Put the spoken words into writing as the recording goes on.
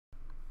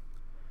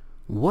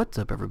What's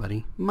up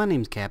everybody, my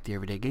name's Cap the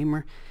Everyday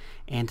Gamer,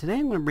 and today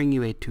I'm going to bring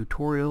you a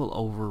tutorial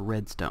over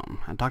Redstone.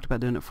 I talked about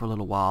doing it for a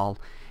little while,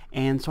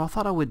 and so I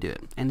thought I would do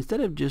it. And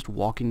instead of just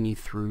walking you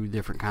through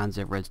different kinds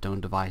of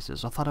Redstone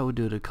devices, I thought I would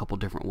do it a couple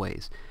different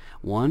ways.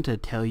 One, to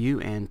tell you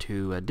and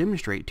to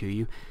demonstrate to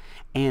you,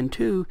 and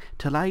two,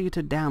 to allow you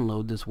to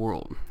download this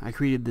world. I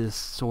created this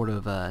sort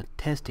of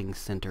testing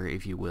center,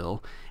 if you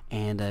will,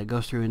 and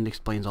goes through and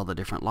explains all the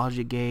different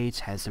logic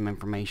gates, has some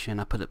information.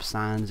 I put up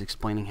signs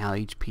explaining how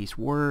each piece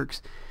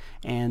works,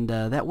 and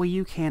that way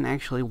you can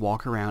actually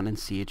walk around and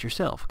see it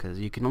yourself, because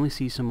you can only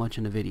see so much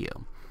in a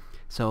video.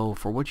 So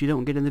for what you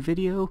don't get in the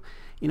video,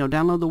 you know,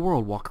 download the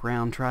world, walk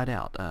around, try it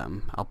out.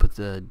 I'll put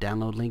the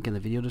download link in the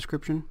video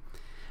description.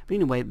 But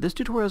anyway, this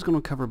tutorial is going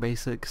to cover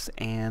basics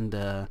and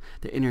the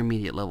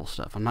intermediate level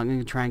stuff. I'm not going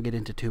to try and get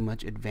into too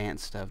much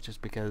advanced stuff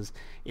just because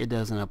it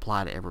doesn't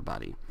apply to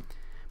everybody.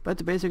 But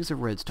the basics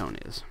of Redstone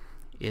is,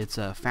 it's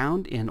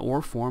found in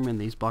ore form in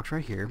these blocks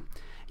right here.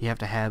 You have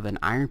to have an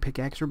iron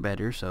pickaxe or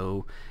better,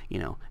 so, you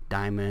know,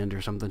 diamond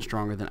or something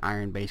stronger than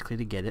iron basically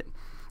to get it.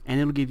 And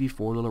it'll give you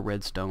 4 little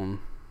redstone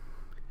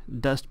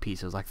dust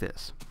pieces like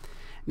this.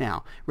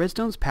 Now,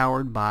 Redstone's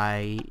powered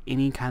by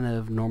any kind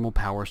of normal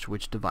power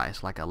switch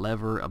device, like a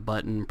lever, a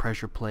button,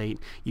 pressure plate.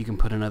 You can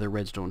put another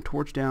redstone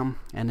torch down,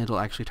 and it'll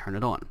actually turn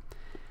it on.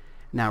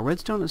 Now,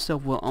 Redstone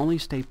itself will only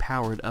stay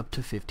powered up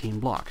to 15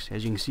 blocks.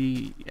 As you can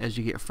see, as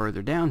you get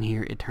further down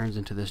here, it turns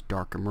into this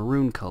darker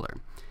maroon color.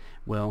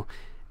 Well,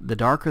 the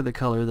darker the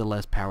color, the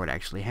less power it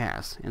actually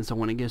has. And so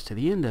when it gets to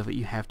the end of it,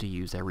 you have to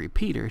use a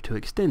repeater to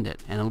extend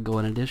it, and it'll go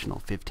an additional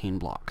 15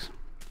 blocks.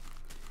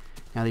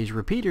 Now, these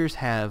repeaters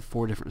have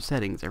 4 different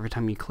settings. Every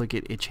time you click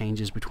it, it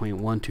changes between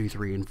 1, 2,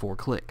 3, and 4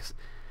 clicks.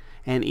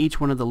 And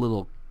each one of the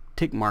little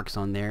tick marks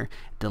on there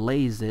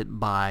delays it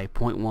by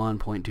 0.1,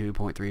 0.2,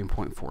 0.3, and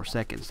 0.4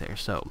 seconds there.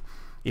 So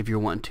if you're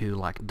wanting to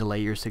like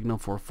delay your signal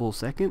for a full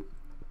second,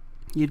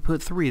 you'd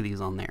put 3 of these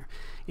on there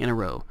in a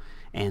row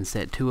and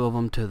set 2 of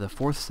them to the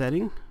 4th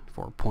setting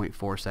for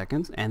 0.4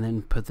 seconds, and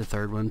then put the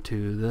 3rd one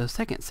to the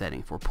 2nd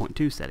setting for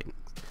 0.2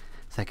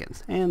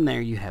 seconds. And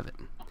there you have it.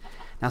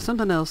 Now,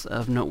 something else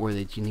of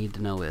noteworthy that you need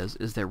to know is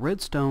that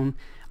Redstone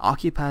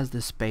occupies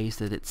the space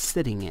that it's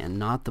sitting in,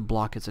 not the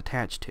block it's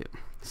attached to.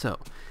 So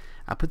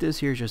I put this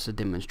here as just a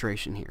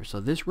demonstration here.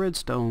 So this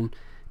redstone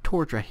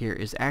torch right here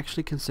is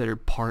actually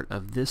considered part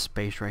of this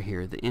space right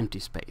here, the empty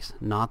space,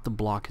 not the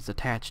block it's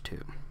attached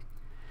to.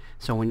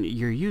 So when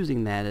you're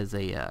using that as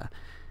a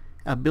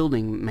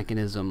building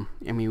mechanism,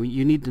 I mean,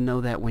 you need to know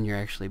that when you're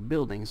actually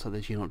building so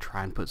that you don't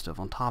try and put stuff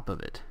on top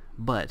of it.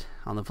 But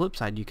on the flip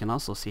side, you can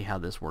also see how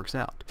this works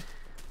out.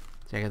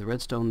 So I got the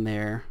redstone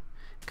there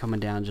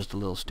coming down just a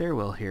little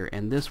stairwell here,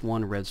 and this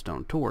one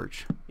redstone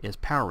torch is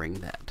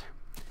powering that.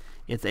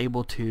 It's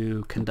able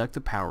to conduct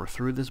the power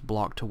through this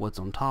block to what's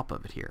on top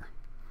of it here.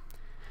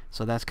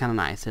 So that's kind of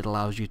nice. It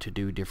allows you to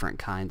do different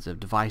kinds of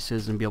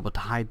devices and be able to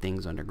hide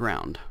things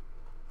underground.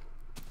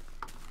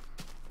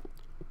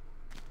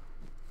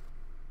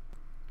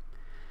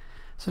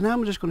 So now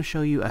I'm just going to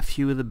show you a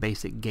few of the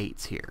basic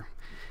gates here.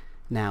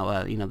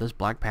 Now, you know, this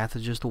black path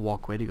is just a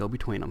walkway to go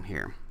between them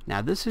here.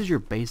 Now, this is your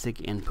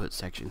basic input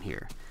section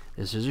here.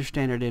 This is your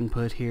standard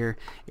input here.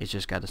 It's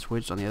just got a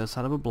switch on the other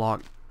side of a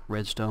block,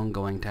 redstone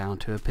going down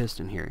to a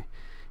piston here.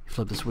 You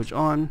flip the switch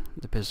on,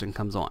 the piston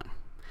comes on.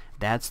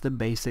 That's the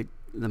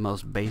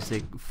most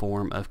basic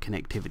form of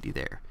connectivity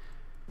there.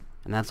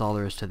 And that's all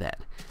there is to that.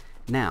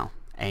 Now,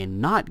 a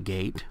NOT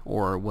gate,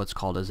 or what's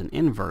called as an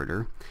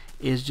inverter,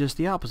 is just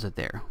the opposite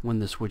there. When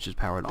the switch is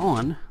powered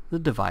on, the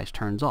device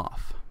turns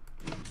off.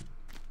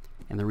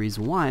 And the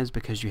reason why is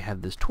because you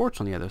have this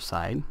torch on the other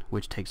side,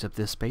 which takes up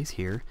this space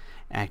here,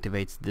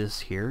 activates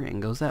this here,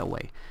 and goes that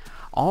way.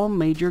 All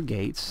major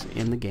gates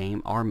in the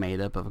game are made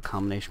up of a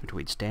combination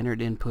between standard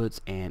inputs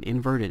and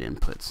inverted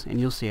inputs. And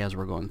you'll see as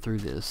we're going through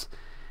this,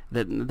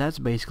 that's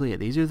basically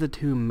it. These are the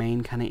 2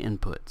 main kind of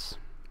inputs.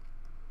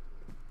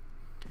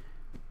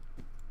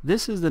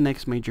 This is the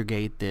next major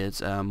gate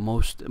that's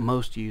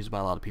most used by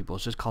a lot of people.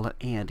 It's just called an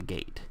AND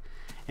gate.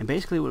 And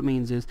basically what it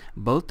means is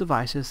both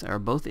devices or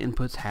both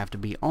inputs have to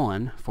be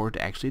on for it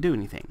to actually do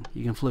anything.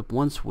 You can flip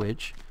one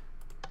switch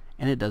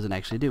and it doesn't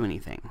actually do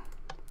anything.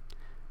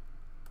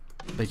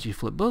 But you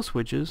flip both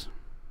switches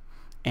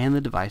and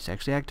the device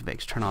actually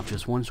activates. Turn off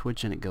just one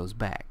switch and it goes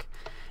back.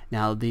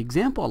 Now, the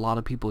example a lot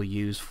of people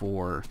use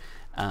for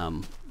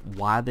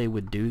why they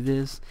would do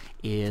this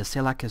is, say,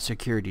 like a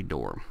security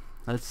door.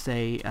 Let's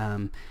say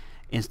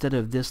instead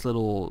of this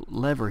little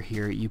lever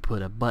here, you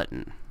put a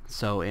button.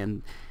 So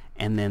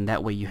and then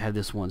that way you have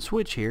this one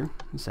switch here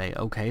and say,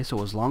 okay,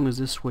 so as long as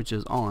this switch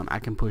is on, I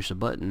can push a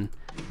button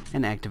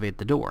and activate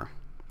the door.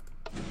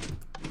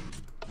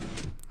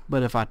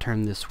 But if I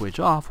turn this switch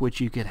off,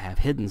 which you could have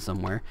hidden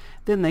somewhere,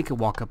 then they could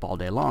walk up all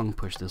day long,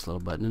 push this little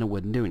button, and it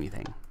wouldn't do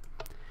anything.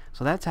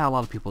 So that's how a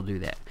lot of people do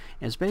that.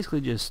 And it's basically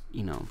just,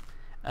 you know,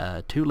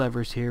 2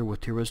 levers here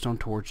with 2 redstone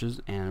torches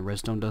and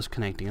redstone dust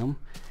connecting them,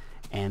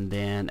 and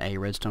then a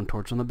redstone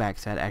torch on the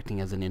backside acting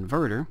as an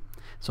inverter,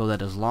 so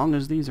that as long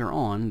as these are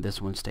on, this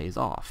one stays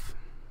off.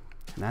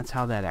 And that's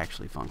how that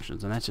actually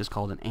functions. And that's just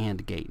called an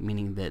AND gate,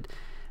 meaning that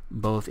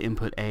both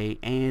input A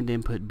and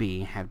input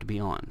B have to be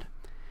on.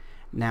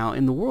 Now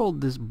in the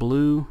world, this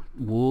blue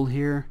wool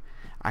here,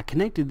 I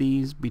connected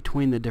these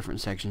between the different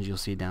sections you'll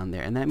see down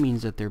there, and that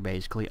means that they're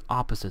basically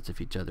opposites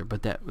of each other,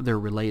 but that they're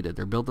related.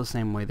 They're built the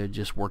same way, they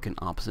just work in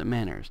opposite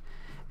manners.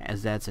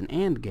 As that's an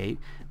AND gate,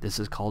 this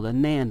is called a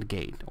NAND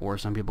gate, or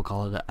some people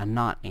call it a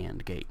not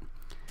AND gate.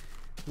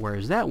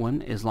 Whereas that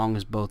one, as long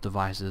as both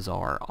devices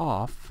are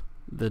off,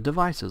 the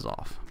device is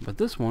off. But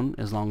this one,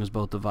 as long as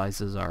both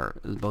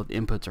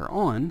inputs are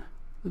on,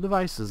 the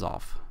device is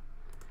off.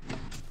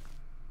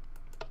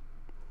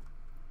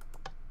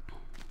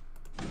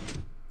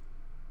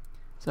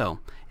 So,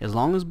 as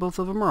long as both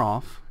of them are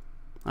off,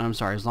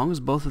 as long as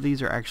both of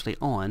these are actually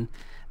on,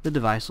 the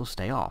device will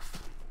stay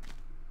off.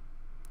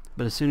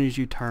 But as soon as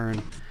you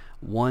turn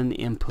one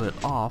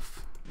input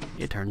off,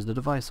 it turns the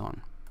device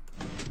on.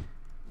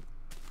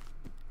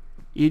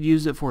 You'd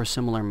use it for a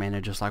similar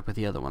manner just like with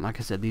the other one. Like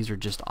I said, these are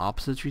just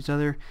opposites of each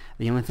other.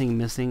 The only thing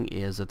missing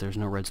is that there's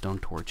no redstone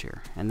torch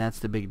here. And that's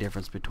the big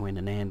difference between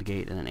an AND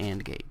gate and an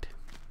AND gate.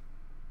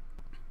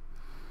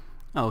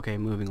 Okay,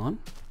 moving on.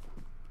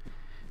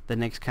 The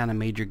next kind of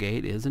major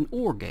gate is an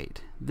OR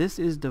gate. This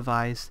is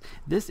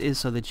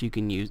so that you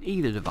can use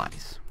either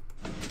device.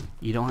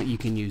 You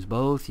can use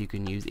both, you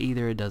can use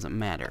either, it doesn't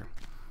matter.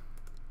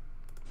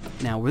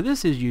 Now where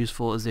this is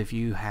useful is if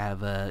you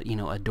have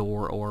a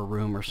door or a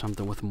room or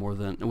something with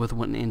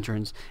one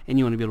entrance, and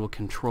you want to be able to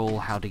control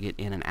how to get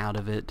in and out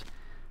of it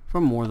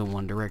from more than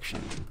one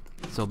direction.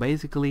 So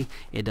basically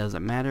it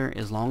doesn't matter,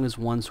 as long as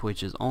one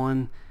switch is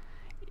on,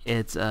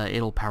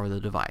 it'll power the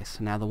device.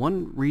 Now the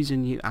one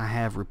reason I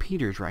have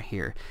repeaters right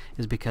here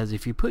is because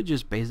if you put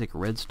just basic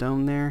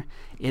redstone there,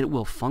 it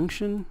will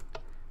function,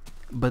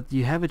 but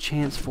you have a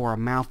chance for a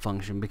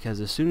malfunction, because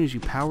as soon as you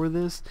power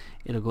this,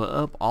 it'll go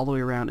up all the way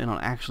around and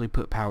it'll actually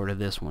put power to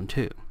this one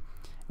too,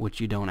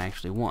 which you don't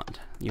actually want.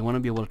 You want to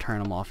be able to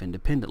turn them off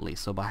independently,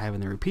 so by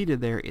having the repeater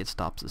there, it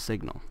stops the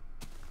signal.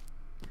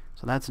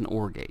 So that's an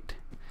OR gate.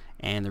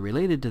 And the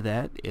related to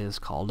that is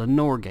called a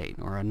NOR gate,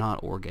 or a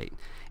not OR gate.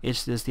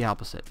 It's just the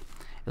opposite.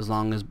 As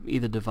long as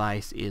either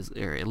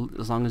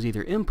as long as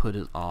either input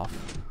is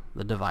off,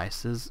 the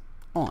device is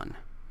on.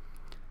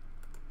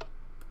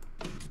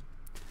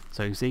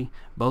 So you can see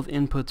both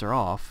inputs are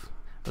off,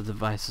 but the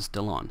device is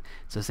still on.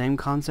 It's the same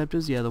concept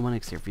as the other one,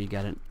 except for you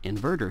got an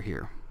inverter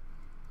here.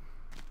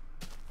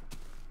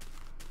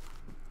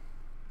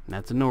 And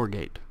that's a NOR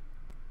gate.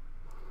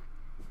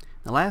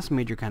 The last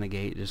major kind of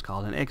gate is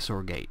called an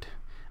Xor Gate.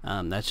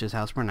 That's just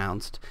how it's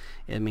pronounced.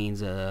 It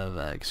means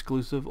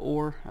exclusive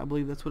OR, I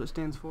believe that's what it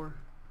stands for.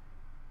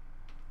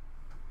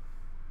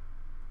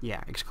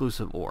 Yeah,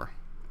 exclusive OR.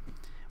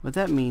 What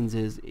that means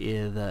is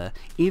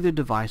either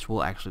device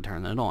will actually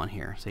turn it on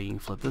here. So you can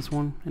flip this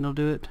one and it'll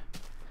do it.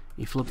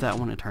 You flip that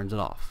one, it turns it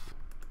off.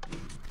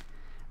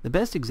 The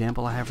best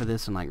example I have for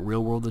this in like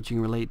real world that you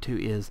can relate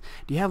to is,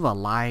 do you have a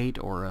light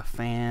or a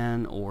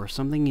fan or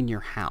something in your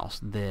house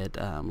that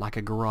like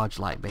a garage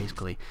light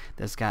basically,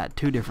 that's got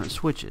two different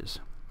switches?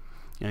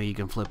 You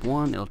can flip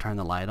one, it'll turn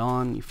the light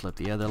on. You flip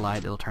the other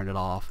light, it'll turn it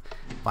off,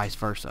 vice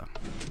versa.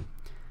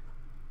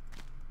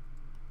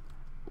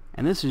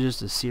 And this is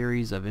just a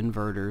series of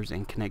inverters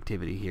and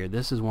connectivity here.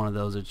 This is one of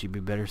those that you'd be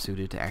better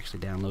suited to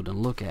actually download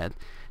and look at,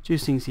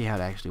 just so you can see how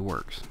it actually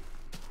works.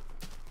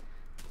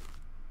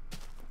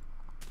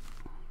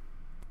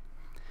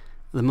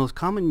 The most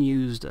common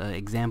used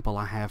example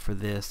I have for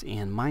this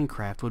in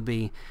Minecraft would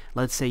be,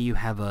 let's say you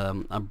have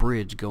a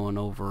bridge going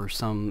over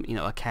some,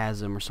 a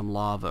chasm or some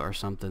lava or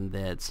something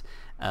that's,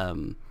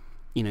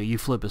 you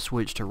flip a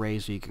switch to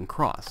raise so you can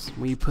cross.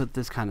 Well, you put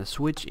this kind of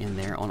switch in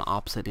there on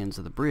opposite ends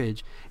of the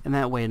bridge, and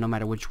that way no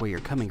matter which way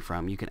you're coming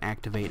from, you can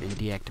activate and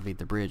deactivate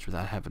the bridge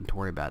without having to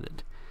worry about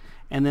it.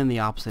 And then the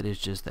opposite is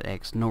just the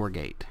XNOR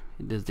gate.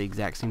 It does the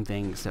exact same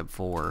thing except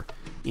for,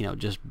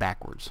 just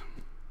backwards.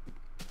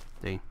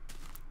 See?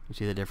 You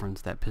see the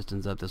difference? That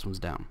piston's up, this one's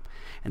down.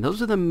 And those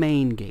are the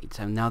main gates.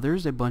 And now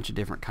there's a bunch of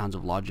different kinds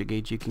of logic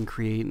gates you can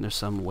create, and there's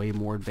some way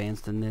more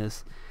advanced than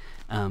this.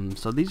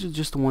 So these are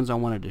just the ones I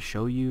wanted to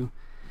show you.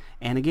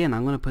 And again,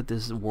 I'm going to put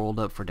this world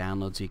up for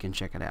download so you can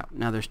check it out.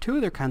 Now there's two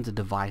other kinds of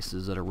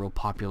devices that are real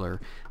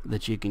popular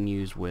that you can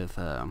use with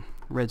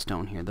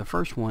redstone here. The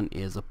first one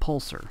is a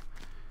Pulsar.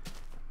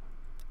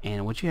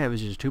 And what you have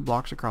is just two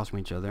blocks across from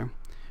each other.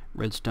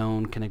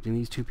 Redstone connecting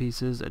these two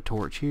pieces, a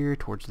torch here,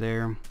 torch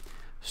there,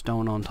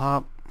 stone on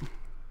top,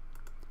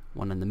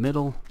 one in the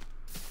middle,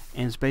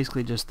 and it's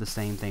basically just the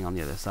same thing on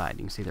the other side.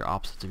 You can see they're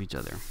opposites of each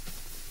other.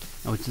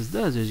 Now what this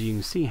does is you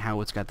can see how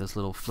it's got this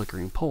little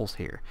flickering pulse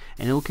here,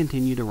 and it'll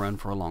continue to run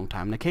for a long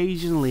time. And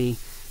occasionally,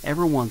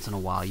 every once in a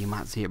while, you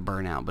might see it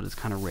burn out, but it's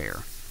kind of rare.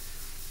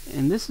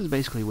 And this is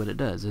basically what it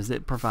does, is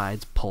it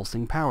provides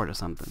pulsing power to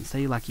something.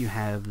 Say like you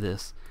have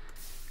this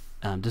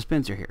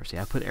dispenser here. See,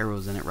 I put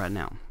arrows in it right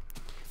now.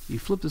 You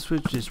flip the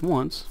switch just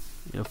once,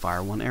 it'll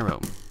fire one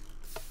arrow.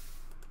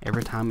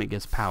 Every time it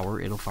gets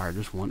power, it'll fire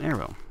just one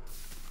arrow.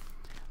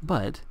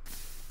 But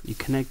you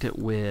connect it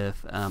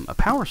with a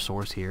power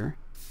source here,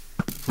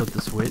 flip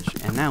the switch,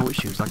 and now it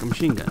shoots like a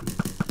machine gun.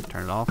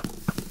 Turn it off.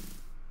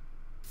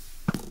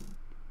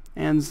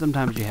 And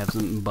sometimes you have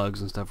some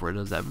bugs and stuff where it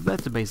does that, but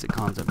that's the basic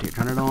concept here.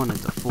 Turn it on,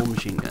 it's a full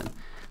machine gun.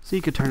 So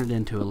you could turn it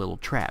into a little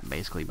trap,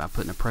 basically, by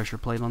putting a pressure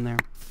plate on there.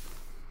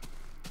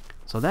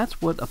 So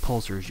that's what a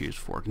pulsar is used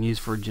for. It can be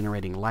used for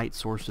generating light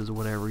sources or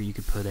whatever. You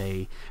could put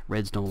a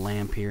redstone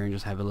lamp here and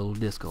just have a little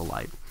disco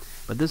light.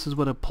 But this is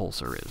what a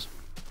pulsar is.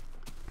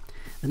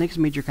 The next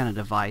major kind of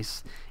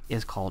device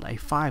is called a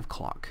 5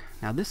 clock.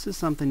 Now this is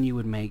something you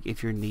would make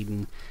if you're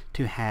needing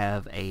to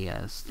have a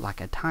like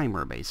a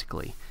timer,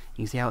 basically.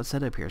 You can see how it's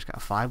set up here. It's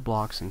got 5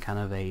 blocks and kind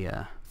of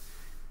a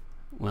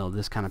well,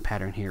 this kind of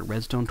pattern here.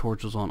 Redstone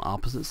torches on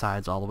opposite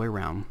sides all the way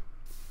around.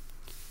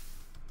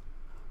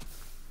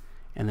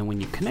 And then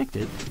when you connect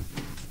it,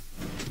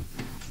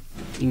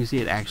 you can see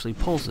it actually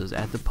pulses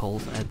at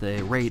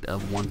the rate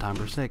of 1 time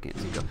per second.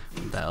 So you go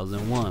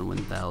 1001,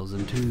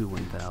 1002,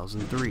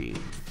 1003.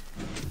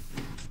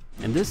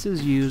 And this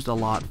is used a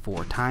lot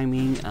for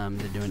timing.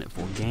 They're doing it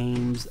for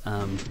games.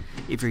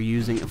 If you're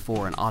using it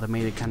for an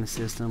automated kind of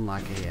system,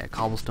 like a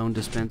cobblestone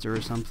dispenser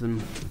or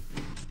something,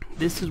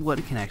 this is what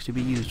it can actually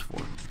be used for.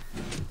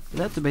 So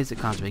that's the basic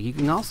concept. You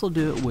can also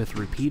do it with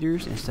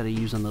repeaters instead of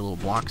using the little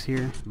blocks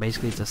here.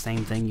 Basically it's the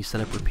same thing. You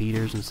set up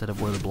repeaters instead of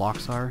where the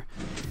blocks are,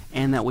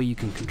 and that way you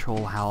can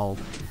control how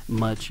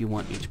much you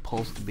want each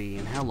pulse to be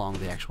and how long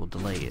the actual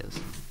delay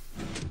is.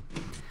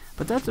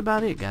 But that's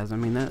about it, guys. I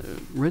mean,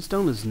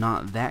 redstone is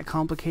not that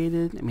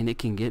complicated. I mean, it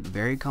can get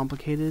very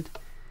complicated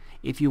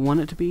if you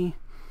want it to be.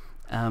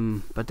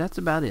 But that's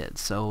about it.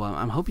 So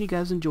I hope you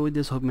guys enjoyed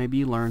this. Hope maybe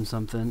you learned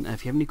something.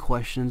 If you have any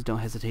questions, don't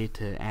hesitate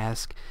to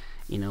ask.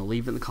 You know,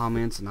 leave it in the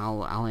comments and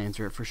I'll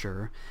answer it for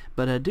sure.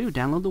 But do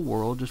download the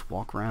world, just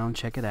walk around,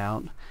 check it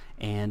out,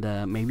 and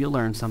maybe you'll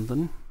learn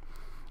something.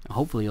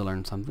 Hopefully you'll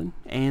learn something.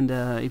 And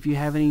if you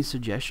have any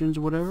suggestions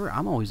or whatever,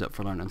 I'm always up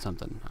for learning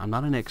something. I'm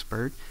not an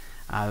expert.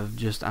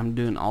 I'm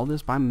doing all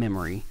this by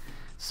memory.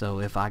 So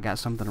if I got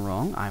something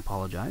wrong, I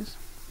apologize.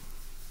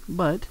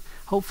 But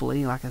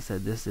hopefully, like I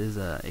said, this is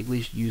at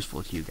least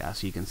useful to you guys,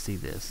 so you can see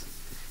this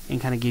and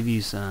kind of give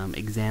you some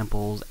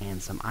examples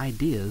and some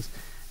ideas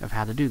of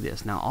how to do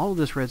this. Now all of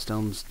this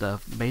redstone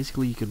stuff,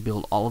 basically you could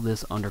build all of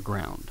this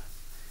underground.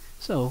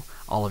 So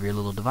all of your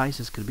little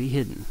devices could be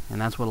hidden, and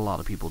that's what a lot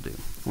of people do.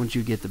 Once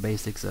you get the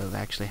basics of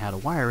actually how to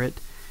wire it,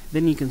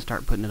 then you can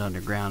start putting it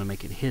underground and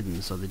make it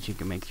hidden so that you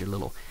can make your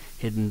little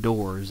hidden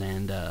doors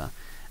and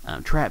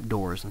trap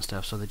doors and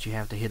stuff, so that you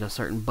have to hit a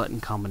certain button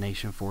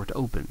combination for it to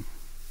open.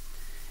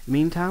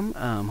 Meantime,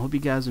 hope you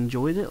guys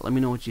enjoyed it. Let me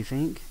know what you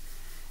think,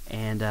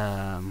 and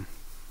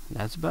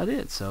that's about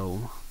it.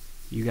 So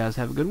you guys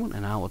have a good one,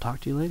 and I will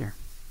talk to you later.